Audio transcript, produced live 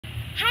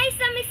Hi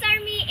Summis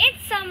Army,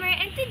 it's Summer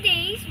and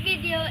today's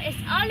video is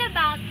all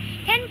about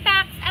 10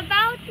 facts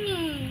about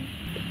me.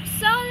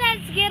 So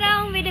let's get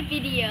on with the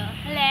video.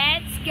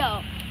 Let's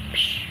go.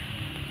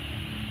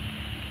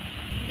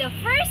 The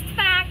first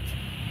fact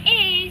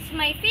is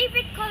my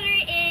favorite color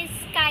is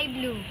sky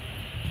blue.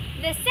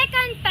 The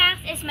second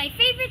fact is my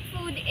favorite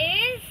food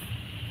is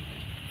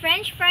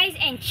French fries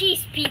and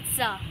cheese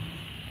pizza.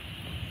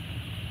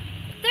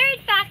 Third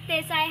fact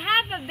is I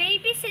have a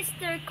baby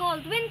sister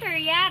called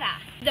Winterietta.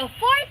 The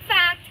fourth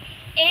fact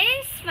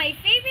is my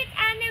favorite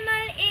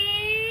animal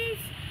is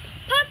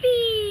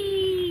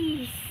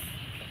puppies.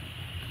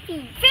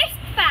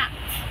 Fifth fact,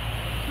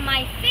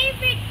 my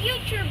favorite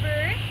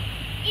YouTuber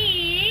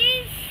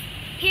is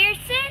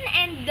Pearson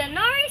and the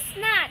Norris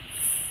Nuts.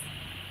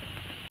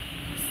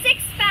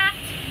 Sixth fact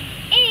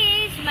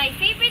is my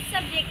favorite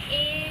subject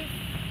is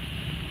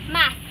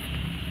math.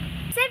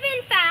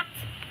 Seventh fact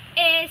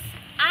is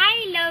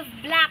I love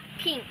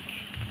Blackpink.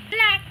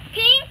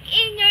 Blackpink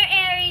in your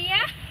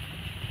area?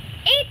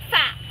 Eighth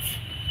fact,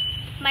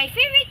 my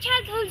favorite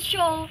childhood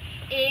show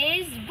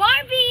is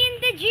Barbie in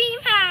the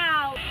Dream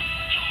House.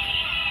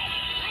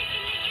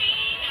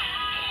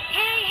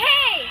 Hey,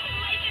 hey!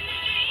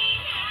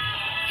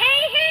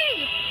 Hey,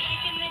 hey!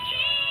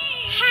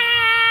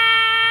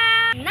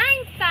 Ha!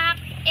 Ninth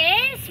fact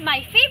is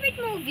my favorite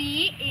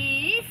movie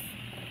is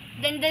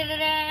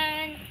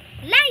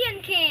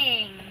Lion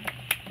King.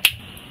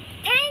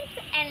 10th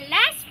and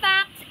last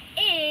fact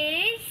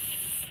is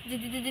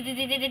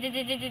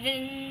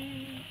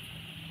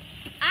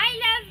I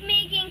love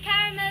making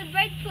caramel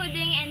bread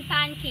pudding and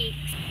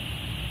pancakes.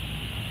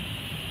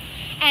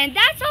 And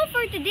that's all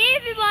for today,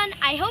 everyone.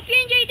 I hope you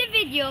enjoyed the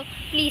video.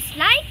 Please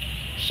like,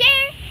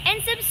 share,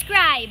 and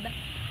subscribe.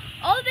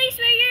 Always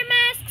wear your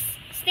masks,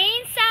 stay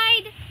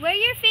inside, wear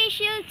your face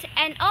shields,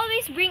 and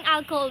always bring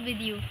alcohol with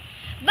you.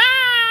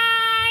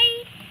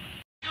 Bye!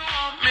 You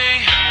want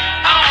me,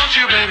 I want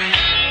you, baby.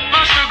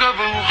 My sugar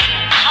boo,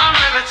 I'm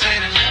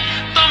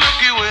levitating.